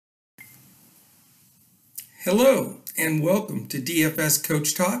Hello and welcome to DFS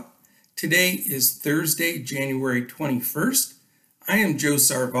Coach Talk. Today is Thursday, January 21st. I am Joe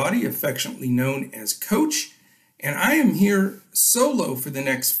Sarvati, affectionately known as Coach, and I am here solo for the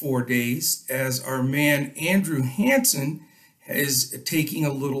next 4 days as our man Andrew Hansen is taking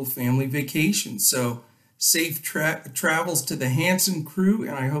a little family vacation. So safe travels to the Hansen crew,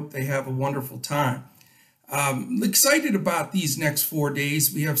 and I hope they have a wonderful time. Excited about these next 4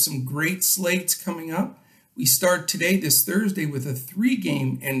 days. We have some great slates coming up. We start today, this Thursday, with a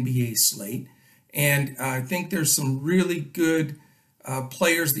 3-game NBA slate, and I think there's some really good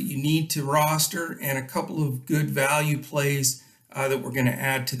players that you need to roster and a couple of good value plays that we're going to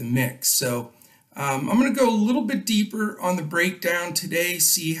add to the mix. So I'm going to go a little bit deeper on the breakdown today,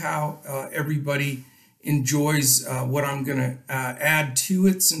 see how everybody enjoys what I'm going to add to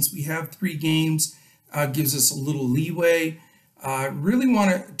it. Since we have 3 games, gives us a little leeway. Really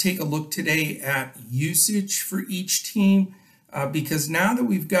want to take a look today at usage for each team because now that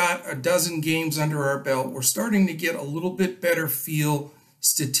we've got a dozen games under our belt, we're starting to get a little bit better feel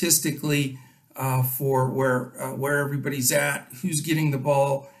statistically for where everybody's at, who's getting the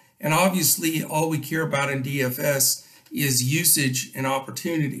ball. And obviously, all we care about in DFS is usage and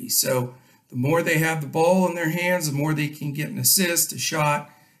opportunity. So the more they have the ball in their hands, the more they can get an assist, a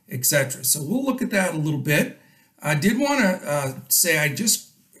shot, etc. So we'll look at that a little bit. I did want to say a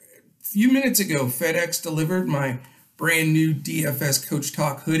few minutes ago, FedEx delivered my brand new DFS Coach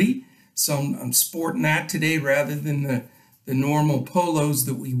Talk hoodie. So I'm sporting that today rather than the normal polos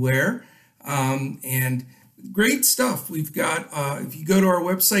that we wear. And great stuff. We've got, if you go to our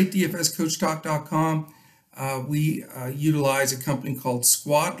website, dfscoachtalk.com, we utilize a company called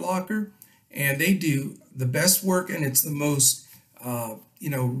Squad Locker, and they do the best work, and it's the most,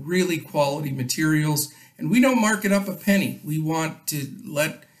 really quality materials. And we don't mark it up a penny. We want to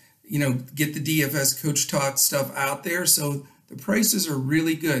get the DFS Coach Talk stuff out there. So the prices are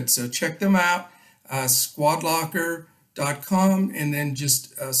really good. So check them out, squadlocker.com, and then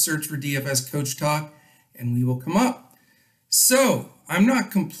just search for DFS Coach Talk, and we will come up. So I'm not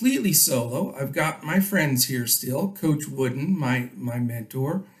completely solo. I've got my friends here still, Coach Wooden, my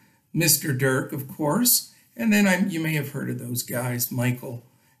mentor, Mr. Dirk, of course, and then you may have heard of those guys, Michael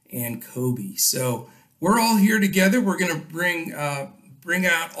and Kobe. So we're all here together. We're going to bring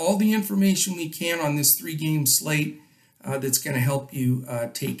out all the information we can on this 3-game slate that's going to help you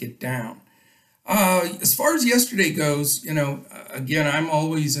take it down. As far as yesterday goes, again, I'm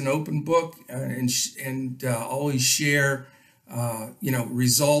always an open book and always share,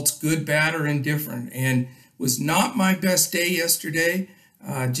 results, good, bad, or indifferent. And was not my best day yesterday.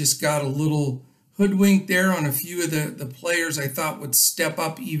 Just got a little hoodwinked there on a few of the players I thought would step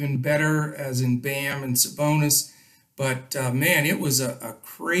up even better, as in Bam and Sabonis. But man, it was a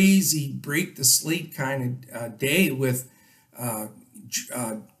crazy break the slate kind of day with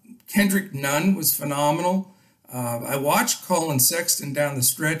Kendrick Nunn was phenomenal. I watched Colin Sexton down the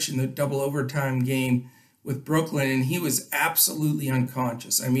stretch in the double overtime game with Brooklyn, and he was absolutely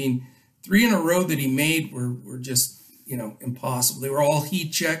unconscious. I mean, 3 in a row that he made were just impossible. They were all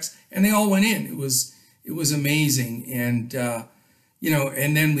heat checks, and they all went in. It was amazing, and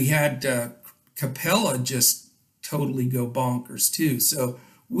and then we had Capella just totally go bonkers too. So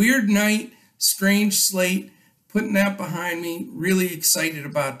weird night, strange slate. Putting that behind me. Really excited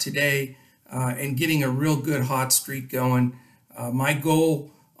about today and getting a real good hot streak going. My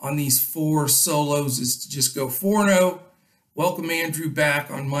goal on these 4 solos is to just go 4-0. Welcome Andrew back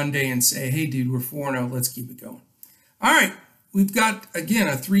on Monday and say, hey, dude, we're 4-0. Let's keep it going. All right, we've got, again,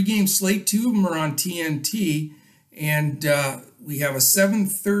 a 3-game slate. 2 of them are on TNT, and we have a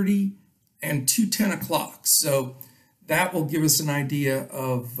 7:30 and 2 10 o'clock. So that will give us an idea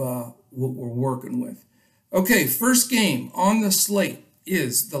of what we're working with. Okay, first game on the slate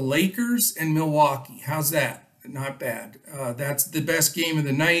is the Lakers and Milwaukee. How's that? Not bad. That's the best game of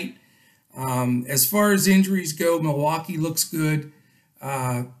the night. As far as injuries go, Milwaukee looks good.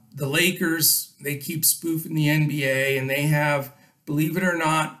 The Lakers, they keep spoofing the NBA, and they have, believe it or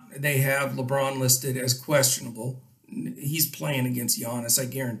not, they have LeBron listed as questionable. He's playing against Giannis, I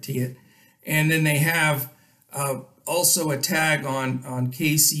guarantee it. And then they have also a tag on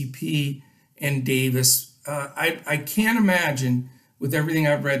KCP and Davis. I can't imagine, with everything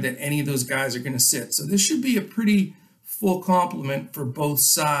I've read, that any of those guys are going to sit. So this should be a pretty full complement for both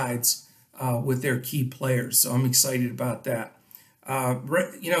sides with their key players. So I'm excited about that. A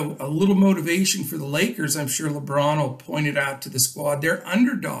little motivation for the Lakers. I'm sure LeBron will point it out to the squad. They're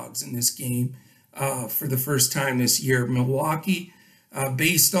underdogs in this game for the first time this year. Milwaukee,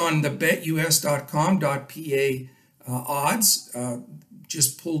 based on the betus.com.pa odds,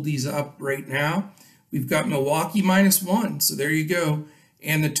 just pulled these up right now. We've got Milwaukee -1, so there you go.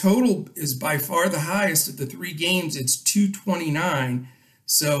 And the total is by far the highest of the 3 games. It's 229.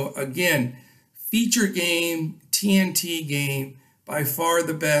 So again, feature game, TNT game, by far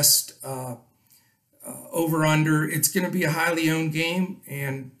the best over/under. It's going to be a highly owned game,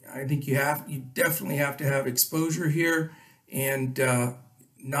 and I think you definitely have to have exposure here, and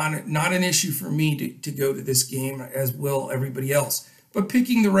not an issue for me to go to this game, as will everybody else. But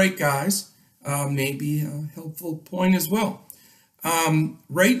picking the right guys may be a helpful point as well.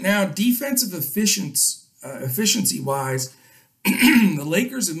 Right now, defensive efficiency-wise, the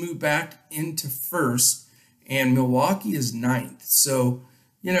Lakers have moved back into first, and Milwaukee is 9th. So,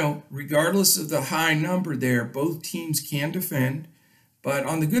 regardless of the high number there, both teams can defend. But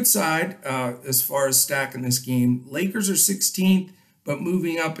on the good side, as far as stacking this game, Lakers are 16th, but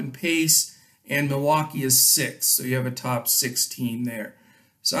moving up in pace, and Milwaukee is 6th. So you have a top 16 there.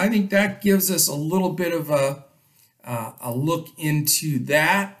 So I think that gives us a little bit of a look into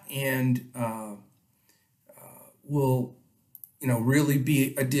that, and will really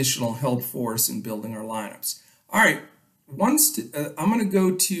be additional help for us in building our lineups. All right, I'm going to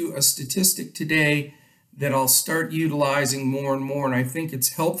go to a statistic today that I'll start utilizing more and more, and I think it's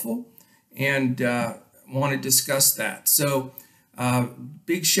helpful, and want to discuss that. So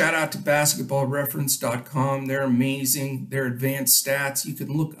big shout out to basketballreference.com. They're amazing. They're advanced stats. You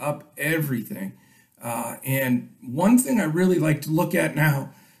can look up everything. And one thing I really like to look at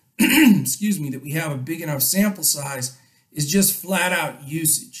now, excuse me, that we have a big enough sample size, is just flat out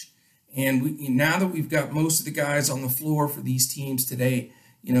usage. And now that we've got most of the guys on the floor for these teams today,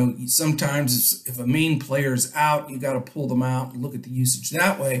 sometimes if a main player is out, you got to pull them out and look at the usage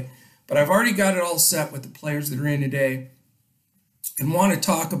that way. But I've already got it all set with the players that are in today, and want to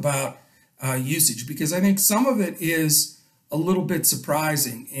talk about usage, because I think some of it is a little bit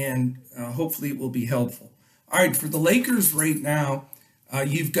surprising, and hopefully it will be helpful. All right, for the Lakers right now,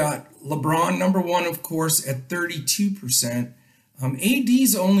 you've got LeBron, number 1, of course, at 32%.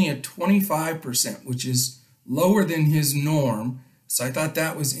 AD's only at 25%, which is lower than his norm. So I thought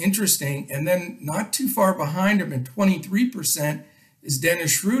that was interesting. And then not too far behind him at 23% is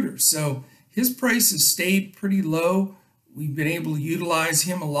Dennis Schroeder. So his price has stayed pretty low. We've been able to utilize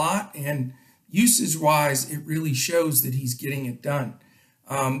him a lot, and usage-wise, it really shows that he's getting it done.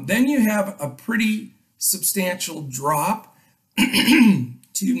 Then you have a pretty substantial drop to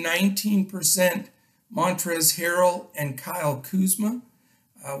 19% Montrezl Harrell and Kyle Kuzma,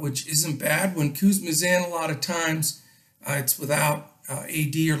 which isn't bad. When Kuzma's in, a lot of times it's without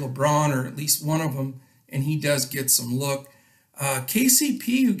AD or LeBron, or at least one of them, and he does get some look.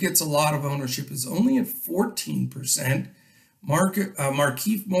 KCP, who gets a lot of ownership, is only at 14%.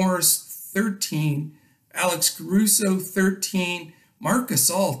 Markieff Morris, 13. Alex Caruso, 13. Marc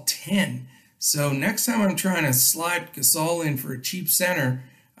Gasol, 10. So next time I'm trying to slide Gasol in for a cheap center,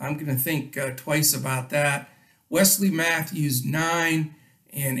 I'm going to think twice about that. Wesley Matthews, 9.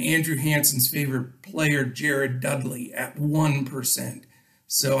 And Andrew Hansen's favorite player, Jared Dudley, at 1%.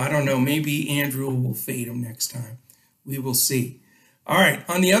 So I don't know, maybe Andrew will fade him next time. We will see. All right,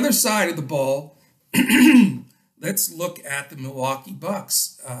 on the other side of the ball, let's look at the Milwaukee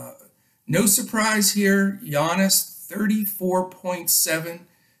Bucks. No surprise here, Giannis, 34.7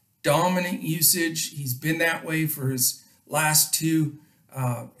 dominant usage. He's been that way for his last 2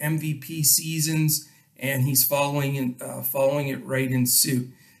 MVP seasons, and he's following it right in suit.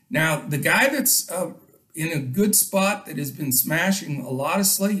 Now, the guy that's in a good spot that has been smashing a lot of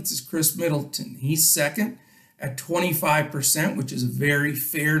slates is Chris Middleton. He's second at 25%, which is a very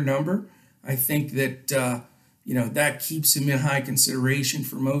fair number. I think that that keeps him in high consideration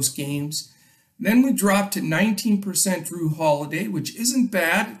for most games. Then we dropped to 19% Jrue Holiday, which isn't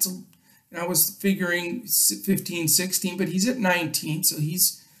bad. I was figuring 15, 16, but he's at 19, so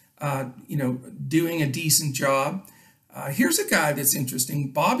he's doing a decent job. Here's a guy that's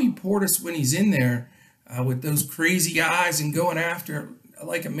interesting, Bobby Portis. When he's in there with those crazy eyes and going after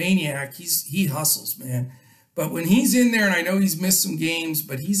like a maniac, he hustles, man. But when he's in there, and I know he's missed some games,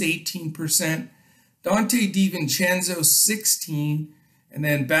 but he's 18%. Dante DiVincenzo, 16. And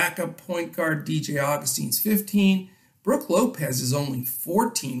then backup point guard DJ Augustine's 15. Brooke Lopez is only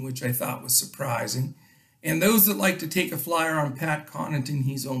 14, which I thought was surprising. And those that like to take a flyer on Pat Connaughton,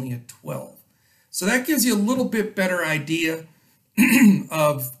 he's only at 12. So that gives you a little bit better idea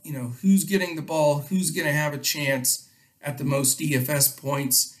of who's getting the ball, who's going to have a chance at the most DFS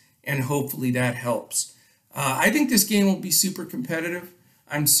points, and hopefully that helps. I think this game will be super competitive.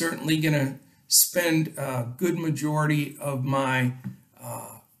 I'm certainly going to spend a good majority of my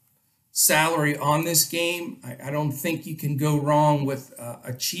salary on this game. I don't think you can go wrong with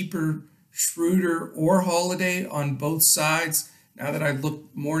a cheaper Schroeder or Holiday on both sides. Now that I've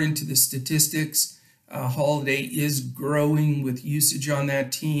looked more into the statistics, Holiday is growing with usage on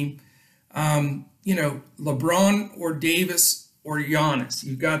that team. LeBron or Davis or Giannis,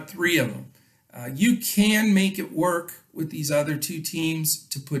 you've got three of them. You can make it work with these other two teams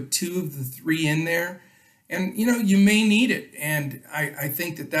to put two of the three in there. And, you may need it. And I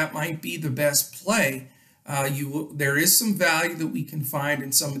think that might be the best play. There is some value that we can find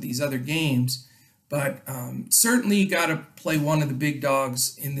in some of these other games. But certainly you got to play one of the big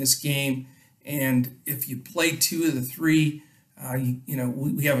dogs in this game. And if you play two of the three,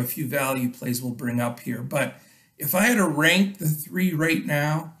 we have a few value plays we'll bring up here. But if I had to rank the three right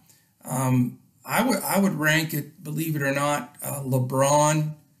now, I would rank it, believe it or not,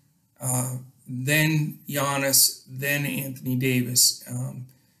 LeBron, then Giannis, then Anthony Davis,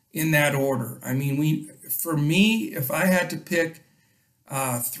 in that order. I mean, for me, if I had to pick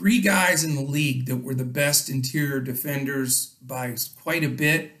three guys in the league that were the best interior defenders by quite a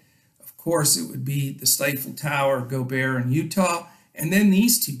bit, of course, it would be the Stifle Tower, Gobert, and Utah, and then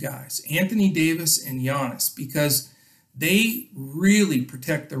these two guys, Anthony Davis and Giannis, because they really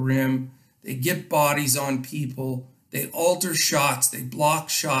protect the rim. They get bodies on people. They alter shots. They block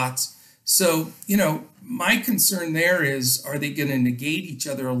shots. So, my concern there is, are they going to negate each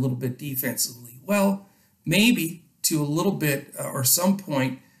other a little bit defensively? Well, maybe to a little bit or some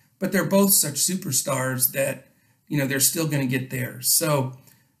point, but they're both such superstars that, they're still going to get there. So,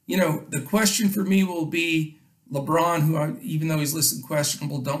 the question for me will be LeBron, who, even though he's listed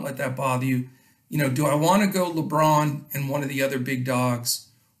questionable, don't let that bother you. Do I want to go LeBron and one of the other big dogs?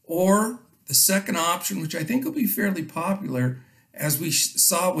 Or the second option, which I think will be fairly popular, as we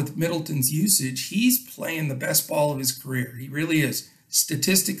saw with Middleton's usage, he's playing the best ball of his career. He really is.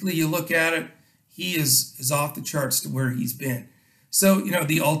 Statistically, you look at it, he is off the charts to where he's been. So,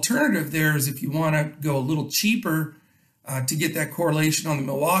 the alternative there is, if you want to go a little cheaper to get that correlation on the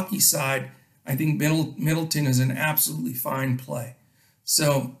Milwaukee side, I think Middleton is an absolutely fine play.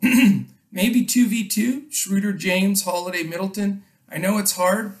 So maybe 2v2, Schroeder, James, Holiday, Middleton. I know it's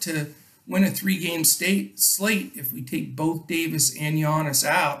hard to win a three-game slate if we take both Davis and Giannis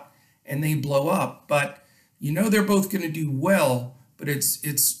out and they blow up. But they're both going to do well, but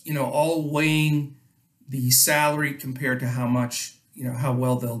it's all weighing the salary compared to how much, how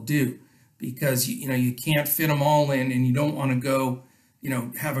well they'll do. Because, you can't fit them all in, and you don't want to go,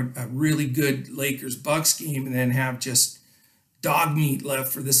 have a really good Lakers-Bucks game and then have just dog meat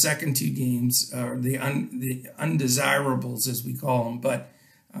left for the second two games, or the undesirables, as we call them. But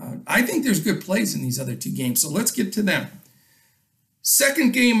I think there's good plays in these other two games, so let's get to them.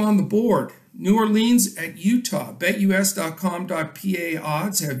 Second game on the board, New Orleans at Utah. BetUS.com.pa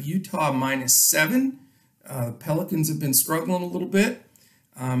odds have Utah -7. Pelicans have been struggling a little bit.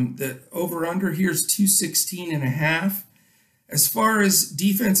 The over-under here is 216.5. As far as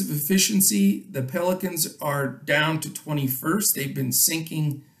defensive efficiency, the Pelicans are down to 21st. They've been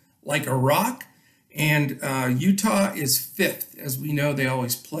sinking like a rock. And Utah is 5th. As we know, they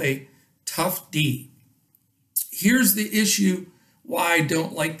always play tough D. Here's the issue why I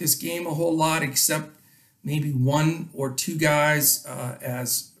don't like this game a whole lot, except maybe one or two guys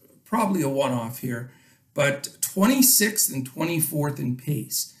as probably a one-off here. But 26th and 24th in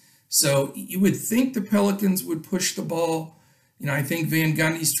pace. So you would think the Pelicans would push the ball. I think Van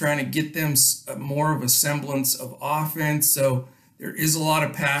Gundy's trying to get them more of a semblance of offense. So there is a lot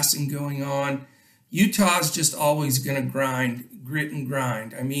of passing going on. Utah's just always going to grit and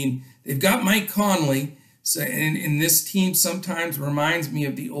grind. I mean, they've got Mike Conley. So, and this team sometimes reminds me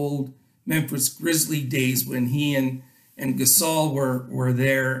of the old Memphis Grizzlies days when he and Gasol were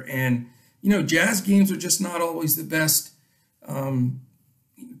there. And, Jazz games are just not always the best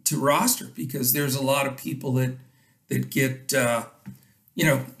to roster, because there's a lot of people that get,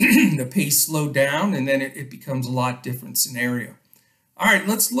 the pace slowed down, and then it becomes a lot different scenario. All right,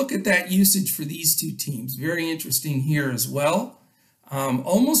 let's look at that usage for these two teams. Very interesting here as well.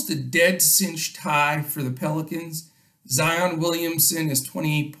 Almost a dead cinch tie for the Pelicans. Zion Williamson is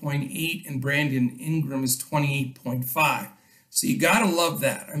 28.8 and Brandon Ingram is 28.5. So you got to love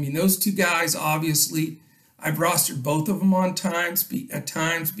that. I mean, those two guys, obviously, I've rostered both of them at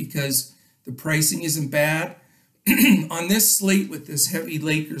times because the pricing isn't bad. On this slate with this heavy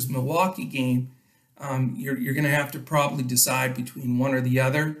Lakers-Milwaukee game, you're going to have to probably decide between one or the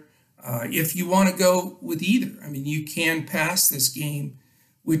other. If you want to go with either, I mean, you can pass this game,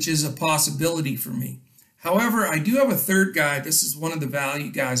 which is a possibility for me. However, I do have a third guy. This is one of the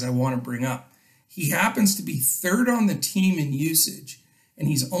value guys I want to bring up. He happens to be third on the team in usage, and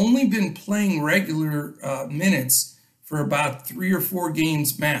he's only been playing regular minutes for about 3 or 4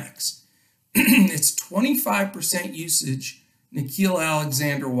 games max. it's 25% usage, Nickeil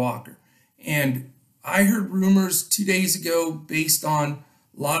Alexander-Walker. And I heard rumors 2 days ago, based on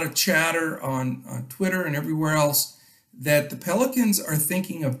a lot of chatter on Twitter and everywhere else, that the Pelicans are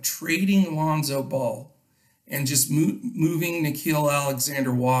thinking of trading Lonzo Ball and just moving Nickeil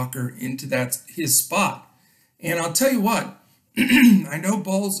Alexander-Walker into his spot. And I'll tell you what, I know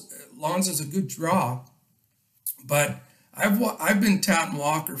Lonzo's a good draw, but I've been touting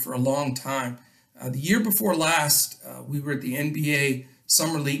Walker for a long time. The year before last, we were at the NBA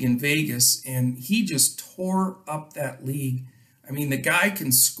Summer League in Vegas, and he just tore up that league. I mean, the guy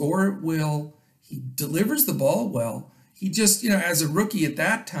can score at will. He delivers the ball well. He just, as a rookie at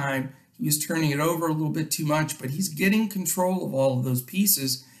that time, he was turning it over a little bit too much, but he's getting control of all of those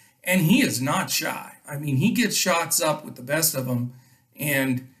pieces, and he is not shy. I mean, he gets shots up with the best of them,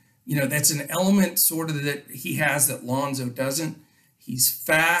 and, that's an element sort of that he has that Lonzo doesn't. He's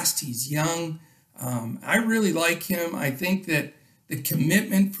fast. He's young. I really like him. I think that the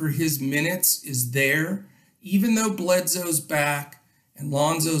commitment for his minutes is there. Even though Bledsoe's back and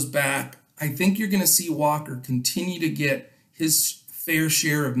Lonzo's back, I think you're going to see Walker continue to get his fair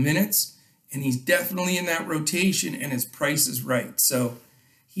share of minutes, and he's definitely in that rotation, and his price is right. So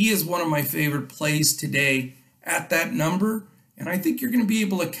he is one of my favorite plays today at that number, and I think you're going to be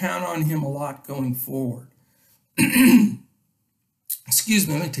able to count on him a lot going forward. Excuse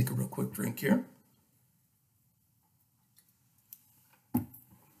me, let me take a real quick drink here.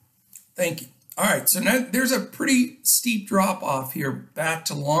 Thank you. All right, so now there's a pretty steep drop off here back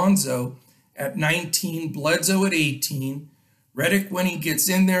to Lonzo at 19, Bledsoe at 18, Redick when he gets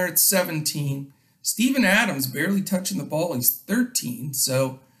in there at 17, Steven Adams barely touching the ball, he's 13,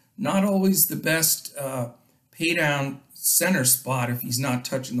 so not always the best pay down center spot if he's not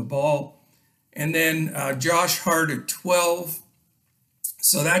touching the ball. And then Josh Hart at 12,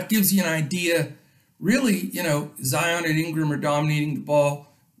 so that gives you an idea. Really, Zion and Ingram are dominating the ball.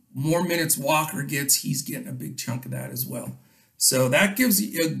 More minutes Walker gets, he's getting a big chunk of that as well. So that gives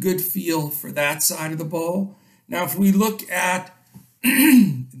you a good feel for that side of the ball. Now, if we look at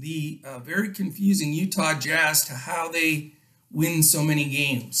the very confusing Utah Jazz to how they win so many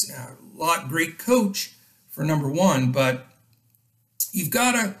games, great coach for number one, but you've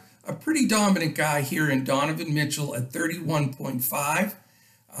got a pretty dominant guy here in Donovan Mitchell at 31.5.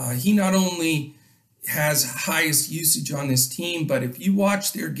 He not only has highest usage on this team, but if you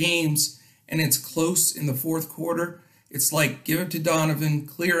watch their games and it's close in the fourth quarter, it's like give it to Donovan,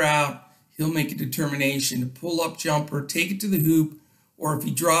 clear out, he'll make a determination to pull up jumper, take it to the hoop, or if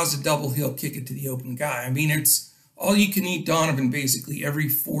he draws a double, he'll kick it to the open guy. I mean, it's all you can eat Donovan basically every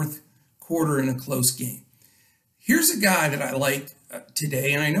fourth quarter in a close game. Here's a guy that I like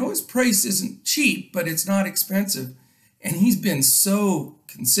today, and I know his price isn't cheap, but it's not expensive, and he's been so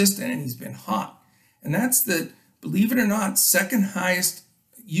consistent and he's been hot. And that's the, believe it or not, second highest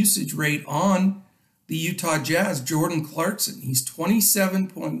usage rate on the Utah Jazz, Jordan Clarkson. He's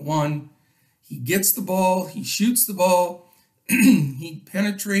 27.1. He gets the ball. He shoots the ball. He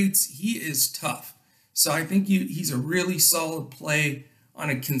penetrates. He is tough. So I think he's a really solid play on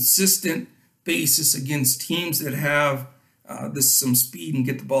a consistent basis against teams that have some speed and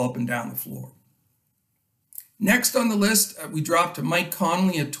get the ball up and down the floor. Next on the list, we dropped to Mike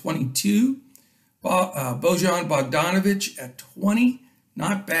Conley at 22. Bojan Bogdanovic at 20,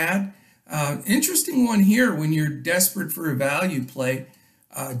 not bad. Interesting one here when you're desperate for a value play.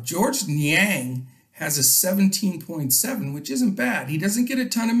 George Niang has a 17.7, which isn't bad. He doesn't get a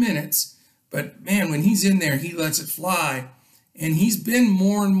ton of minutes, but man, when he's in there, he lets it fly. And he's been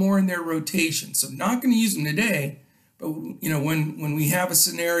more and more in their rotation. So not going to use him today, but when we have a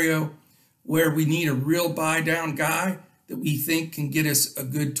scenario where we need a real buy down guy that we think can get us a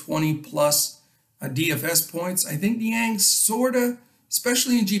good 20 plus DFS points, I think Niang sort of,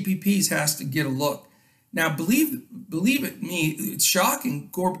 especially in GPPs, has to get a look. Now, believe it me, it's shocking.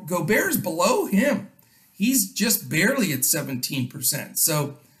 Gobert's below him. He's just barely at 17%.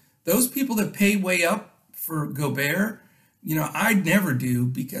 So those people that pay way up for Gobert, I'd never do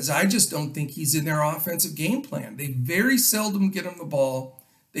because I just don't think he's in their offensive game plan. They very seldom get him the ball.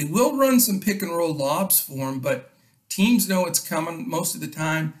 They will run some pick and roll lobs for him, but teams know it's coming most of the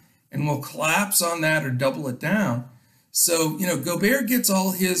time and will collapse on that or double it down. So, Gobert gets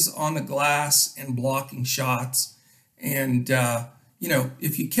all his on the glass and blocking shots. And,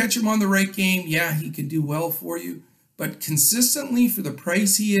 if you catch him on the right game, yeah, he can do well for you. But consistently for the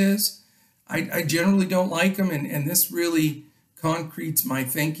price he is, I generally don't like him. And this really concretes my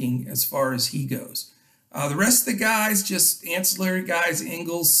thinking as far as he goes. The rest of the guys, just ancillary guys,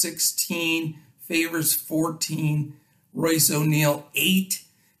 Ingles, 16, Favors, 14, Royce O'Neal, 8.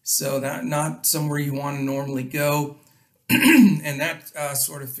 so that not somewhere you want to normally go, and that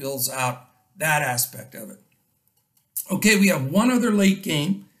sort of fills out that aspect of it. Okay, we have one other late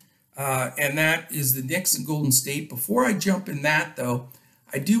game, and that is the Knicks and Golden State. Before I jump in that, though,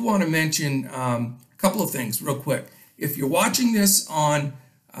 I do want to mention a couple of things real quick. If you're watching this on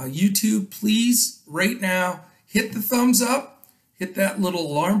YouTube, please, right now, hit the thumbs up, hit that little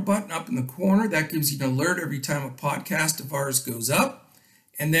alarm button up in the corner. That gives you an alert every time a podcast of ours goes up.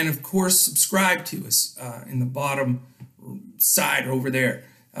 And then, of course, subscribe to us in the bottom side over there.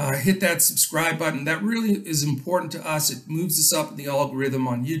 Hit that subscribe button. That really is important to us. It moves us up in the algorithm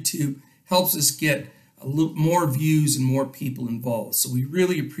on YouTube, helps us get a little more views and more people involved. So we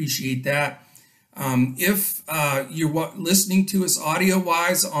really appreciate that. If you're listening to us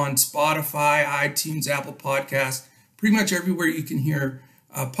audio-wise on Spotify, iTunes, Apple Podcasts, pretty much everywhere you can hear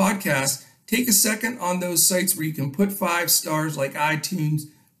podcasts, take a second on those sites where you can put 5 stars like iTunes,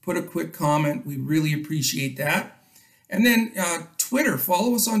 put a quick comment. We really appreciate that. And then Twitter,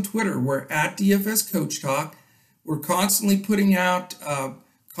 follow us on Twitter. We're at DFS Coach Talk. We're constantly putting out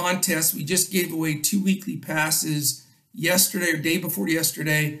contests. We just gave away 2 weekly passes yesterday or day before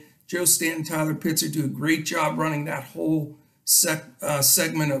yesterday. Joe Stanton, Tyler Pitzer do a great job running that whole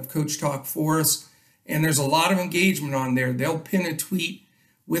segment of Coach Talk for us. And there's a lot of engagement on there. They'll pin a tweet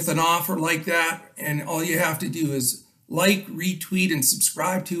with an offer like that. And all you have to do is like, retweet, and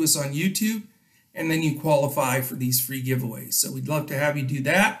subscribe to us on YouTube. And then you qualify for these free giveaways. So we'd love to have you do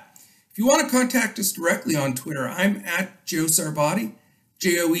that. If you want to contact us directly on Twitter, I'm at Joe Sarvadi,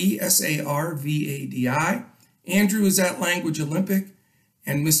 JoeSarvadi. Andrew is at Language Olympic,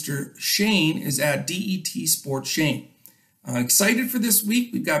 and Mr. Shane is at DET Sports Shane. Excited for this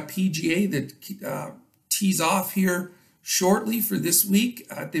week. We've got PGA that tees off here shortly for this week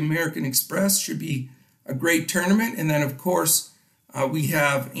at the American Express. Should be a great tournament. And then, of course, we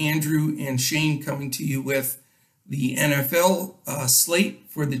have Andrew and Shane coming to you with the NFL slate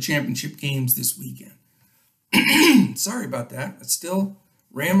for the championship games this weekend. Sorry about that. It's still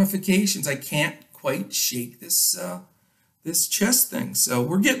ramifications. I can't quite shake this chest thing. So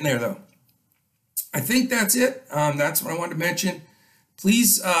we're getting there, though. I think that's it. That's what I wanted to mention.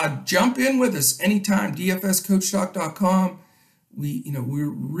 Please jump in with us anytime. DFSCoachTalk.com. We're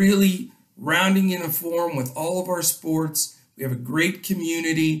really rounding in a form with all of our sports. We have a great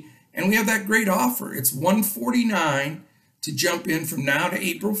community, and we have that great offer. It's $149 to jump in from now to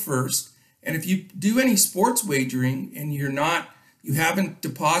April 1st. And if you do any sports wagering and you haven't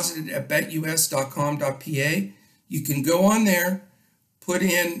deposited at betus.com.pa, you can go on there, put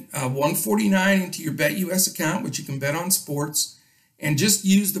in $149 into your BetUS account, which you can bet on sports, and just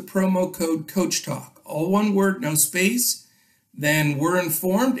use the promo code CoachTalk. All one word, no space. Then we're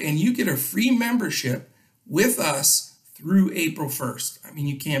informed, and you get a free membership with us through April 1st. I mean,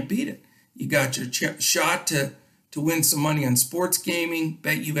 you can't beat it. You got your shot to win some money on sports gaming.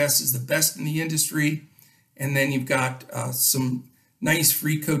 BetUS is the best in the industry. And then you've got some nice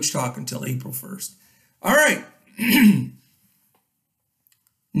free Coach Talk until April 1st. All right. New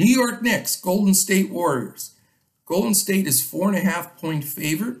York Knicks, Golden State Warriors. Golden State is 4.5-point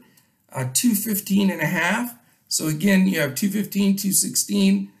favorite, 215.5. So again, you have 215,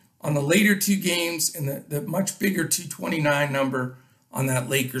 216 on the later 2 games, and the much bigger 229 number on that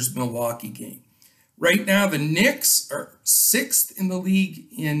Lakers-Milwaukee game. Right now, the Knicks are 6th in the league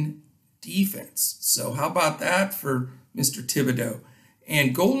in defense. So how about that for Mr. Thibodeau?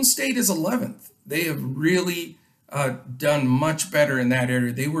 And Golden State is 11th. They have really done much better in that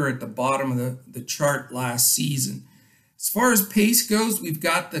area. They were at the bottom of the chart last season. As far as pace goes, we've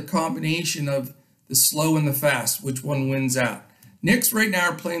got the combination of the slow and the fast. Which one wins out? Knicks right now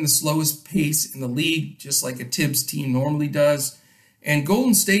are playing the slowest pace in the league, just like a Tibbs team normally does. And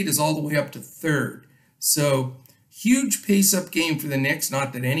Golden State is all the way up to 3rd. So huge pace-up game for the Knicks.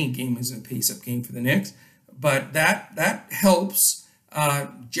 Not that any game is a pace-up game for the Knicks, but that helps.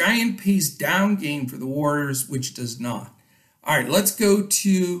 Giant pace-down game for the Warriors, which does not. All right, let's go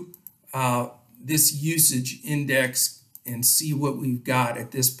to this usage index and see what we've got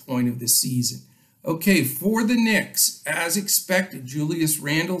at this point of the season. Okay, for the Knicks, as expected, Julius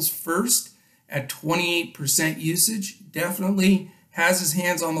Randle's first at 28% usage. Definitely has his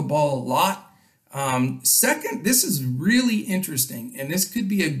hands on the ball a lot. Second, this is really interesting, and this could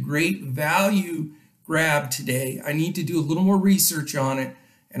be a great value grab today. I need to do a little more research on it,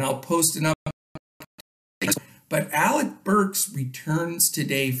 and I'll post it up. But Alec Burks returns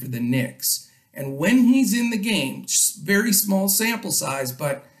today for the Knicks. And when he's in the game, very small sample size,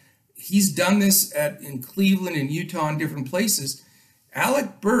 but he's done this in Cleveland and Utah and different places.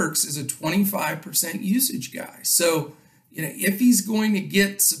 Alec Burks is a 25% usage guy. So, if he's going to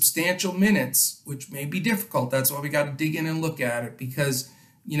get substantial minutes, which may be difficult, that's why we got to dig in and look at it, because,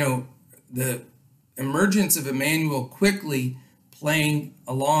 the emergence of Immanuel Quickley playing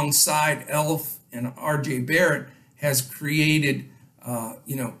alongside Elf and RJ Barrett has created,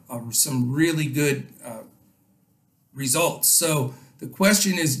 some really good results. So the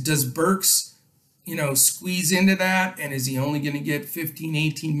question is, does Burks, squeeze into that? And is he only going to get 15,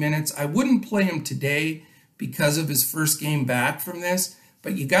 18 minutes? I wouldn't play him today because of his first game back from this,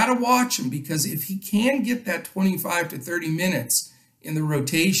 but you got to watch him, because if he can get that 25 to 30 minutes in the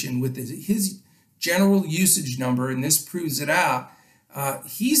rotation with his general usage number, and this proves it out,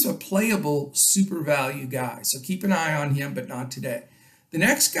 he's a playable super value guy. So keep an eye on him, but not today. The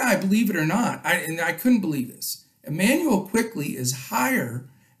next guy, believe it or not, I couldn't believe this, Immanuel Quickley is higher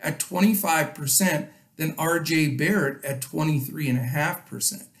at 25% than RJ Barrett at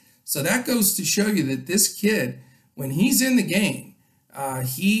 23.5%. So that goes to show you that this kid, when he's in the game,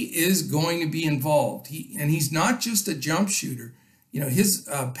 he is going to be involved. And he's not just a jump shooter. His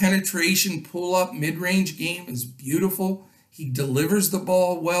penetration, pull-up, mid-range game is beautiful. He delivers the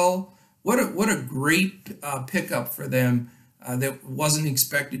ball well. What a great pickup for them that wasn't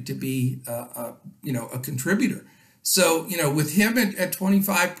expected to be a contributor. So, with him at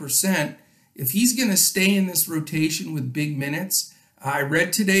 25%, if he's going to stay in this rotation with big minutes, I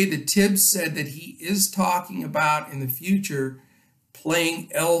read today that Tibbs said that he is talking about in the future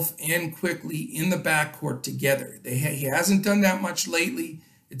playing Elf and Quickley in the backcourt together. He hasn't done that much lately.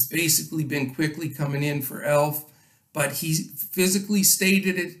 It's basically been Quickley coming in for Elf, but he physically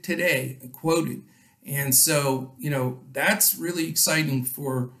stated it today, quoted. And so, that's really exciting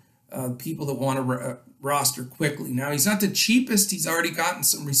for people that want to roster Quickley. Now, he's not the cheapest. He's already gotten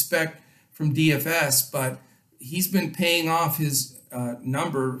some respect from DFS, but he's been paying off his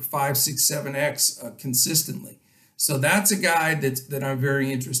number 5, 6, 7x consistently. So that's a guy that I'm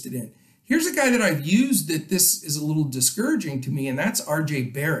very interested in. Here's a guy that I've used that this is a little discouraging to me, and that's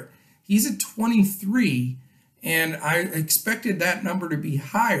RJ Barrett. He's at 23, and I expected that number to be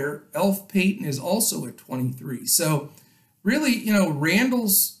higher. Elf Payton is also at 23. So really,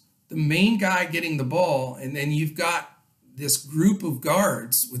 Randall's the main guy getting the ball, and then you've got this group of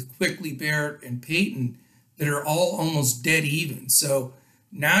guards with Quickley, Barrett, and Payton that are all almost dead even. So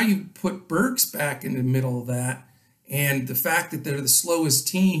now you put Burks back in the middle of that, and the fact that they're the slowest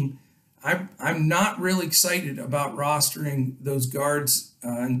team, I'm not really excited about rostering those guards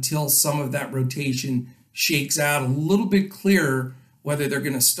until some of that rotation shakes out a little bit clearer, whether they're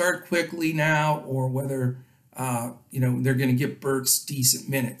going to start Quickley now or whether they're going to get Burks decent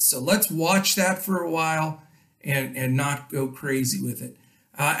minutes. So let's watch that for a while and not go crazy with it.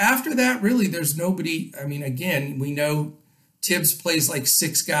 After that, really, there's nobody. I mean, again, we know Tibbs plays like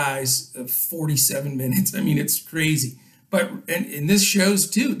 6 guys of 47 minutes. I mean, it's crazy. And this shows,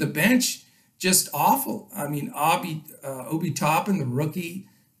 too, the bench, just awful. I mean, Obi Toppin, the rookie,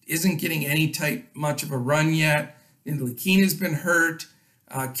 isn't getting any much of a run yet. And Lakina's been hurt.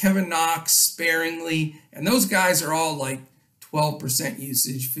 Kevin Knox sparingly. And those guys are all like 12%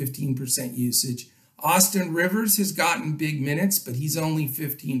 usage, 15% usage. Austin Rivers has gotten big minutes, but he's only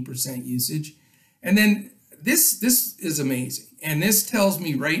 15% usage. And then this is amazing. And this tells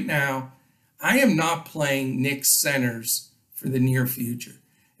me right now, I am not playing Knicks centers for the near future.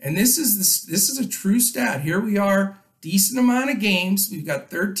 And this is a true stat. Here we are, decent amount of games. We've got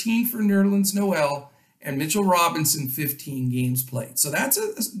 13 for Nerlens Noel and Mitchell Robinson, 15 games played. So that's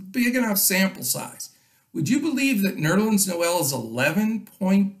a big enough sample size. Would you believe that Nerlens Noel is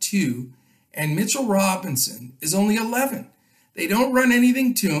 11.2 and Mitchell Robinson is only 11? They don't run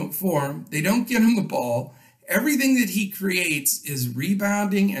anything for him. They don't get him the ball. Everything that he creates is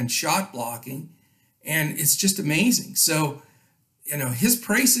rebounding and shot blocking, and it's just amazing. So, his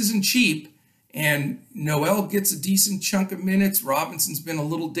price isn't cheap, and Noel gets a decent chunk of minutes. Robinson's been a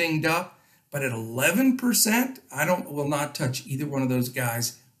little dinged up, but at 11%, will not touch either one of those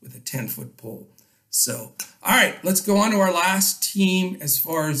guys with a 10-foot pole. So, all right, let's go on to our last team as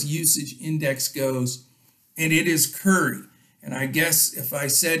far as usage index goes, and it is Curry. And I guess if I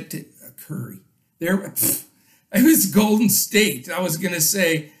said to Curry, it was Golden State. I was going to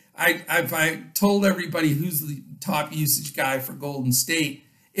say, if I told everybody who's the top usage guy for Golden State,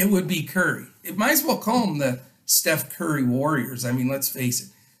 it would be Curry. It might as well call him the Steph Curry Warriors. I mean, let's face it.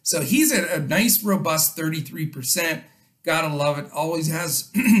 So he's at a nice, robust 33%. Gotta love it. Always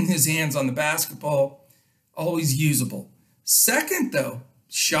has his hands on the basketball. Always usable. Second, though,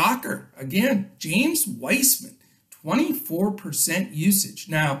 shocker. Again, James Wiseman, 24% usage.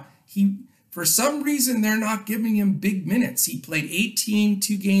 Now, for some reason, they're not giving him big minutes. He played 18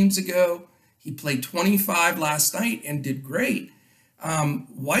 2 games ago. He played 25 last night and did great.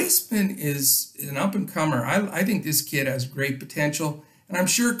 Weissman is an up-and-comer. I think this kid has great potential, and I'm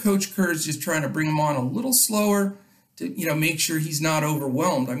sure Coach Kerr is just trying to bring him on a little slower to make sure he's not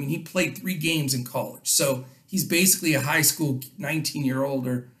overwhelmed. I mean, he played 3 games in college, so he's basically a high school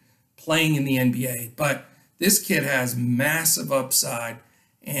 19-year-older playing in the NBA. But this kid has massive upside,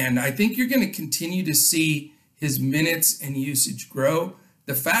 and I think you're going to continue to see his minutes and usage grow.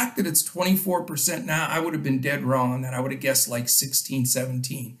 The fact that it's 24% now, I would have been dead wrong on that. I would have guessed like 16,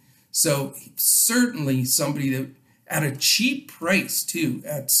 17. So certainly somebody that at a cheap price too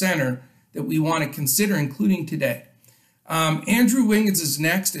at center that we want to consider including today. Andrew Wiggins is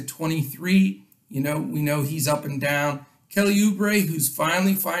next at 23. We know he's up and down. Kelly Oubre, who's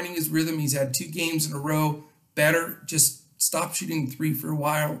finally finding his rhythm. He's had 2 games in a row. Better. Just stop shooting 3 for a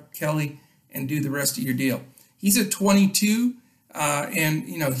while, Kelly, and do the rest of your deal. He's at 22, and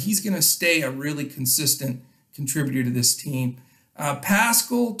he's going to stay a really consistent contributor to this team.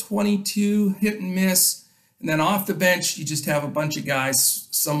 Pascal, 22, hit and miss. And then off the bench, you just have a bunch of guys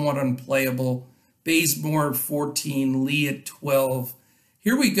somewhat unplayable. Bazemore, 14, Lee at 12.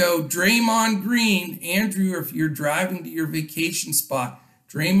 Here we go, Draymond Green. Andrew, if you're driving to your vacation spot,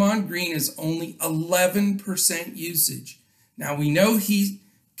 Draymond Green is only 11% usage. Now, we know he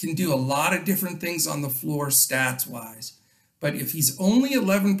can do a lot of different things on the floor stats-wise, but if he's only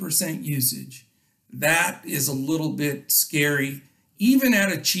 11% usage, that is a little bit scary, even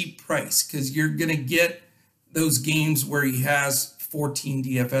at a cheap price, because you're going to get those games where he has 14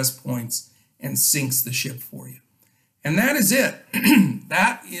 DFS points and sinks the ship for you. And that is it.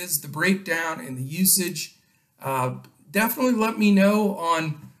 That is the breakdown and the usage. Definitely let me know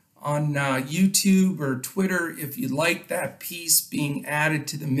on YouTube or Twitter if you like that piece being added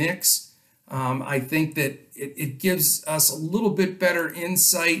to the mix. I think that it gives us a little bit better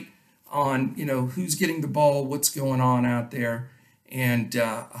insight on who's getting the ball, what's going on out there, and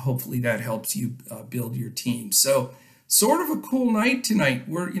hopefully that helps you build your team. So sort of a cool night tonight.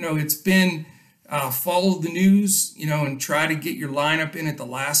 It's been follow the news, and try to get your lineup in at the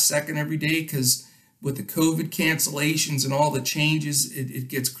last second every day, because with the COVID cancellations and all the changes, it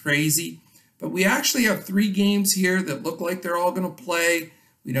gets crazy. But we actually have 3 games here that look like they're all going to play.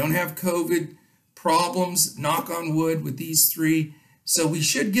 We don't have COVID problems, knock on wood, with these 3. So we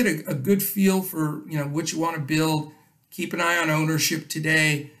should get a good feel for what you want to build. Keep an eye on ownership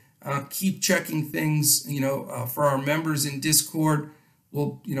today. Keep checking things, for our members in Discord.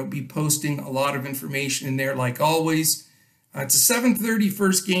 We'll, be posting a lot of information in there like always. It's a 7:30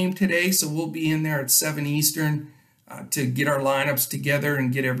 first game today, so we'll be in there at 7 Eastern to get our lineups together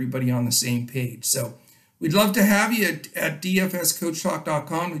and get everybody on the same page. So we'd love to have you at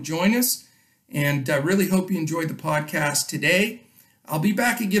dfscoachtalk.com to join us, and I really hope you enjoyed the podcast today. I'll be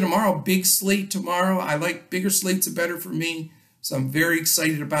back again tomorrow. Big slate tomorrow. I like bigger slates are better for me, so I'm very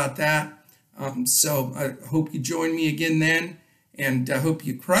excited about that. So I hope you join me again then. And I hope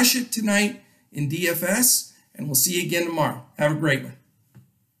you crush it tonight in DFS, and we'll see you again tomorrow. Have a great one.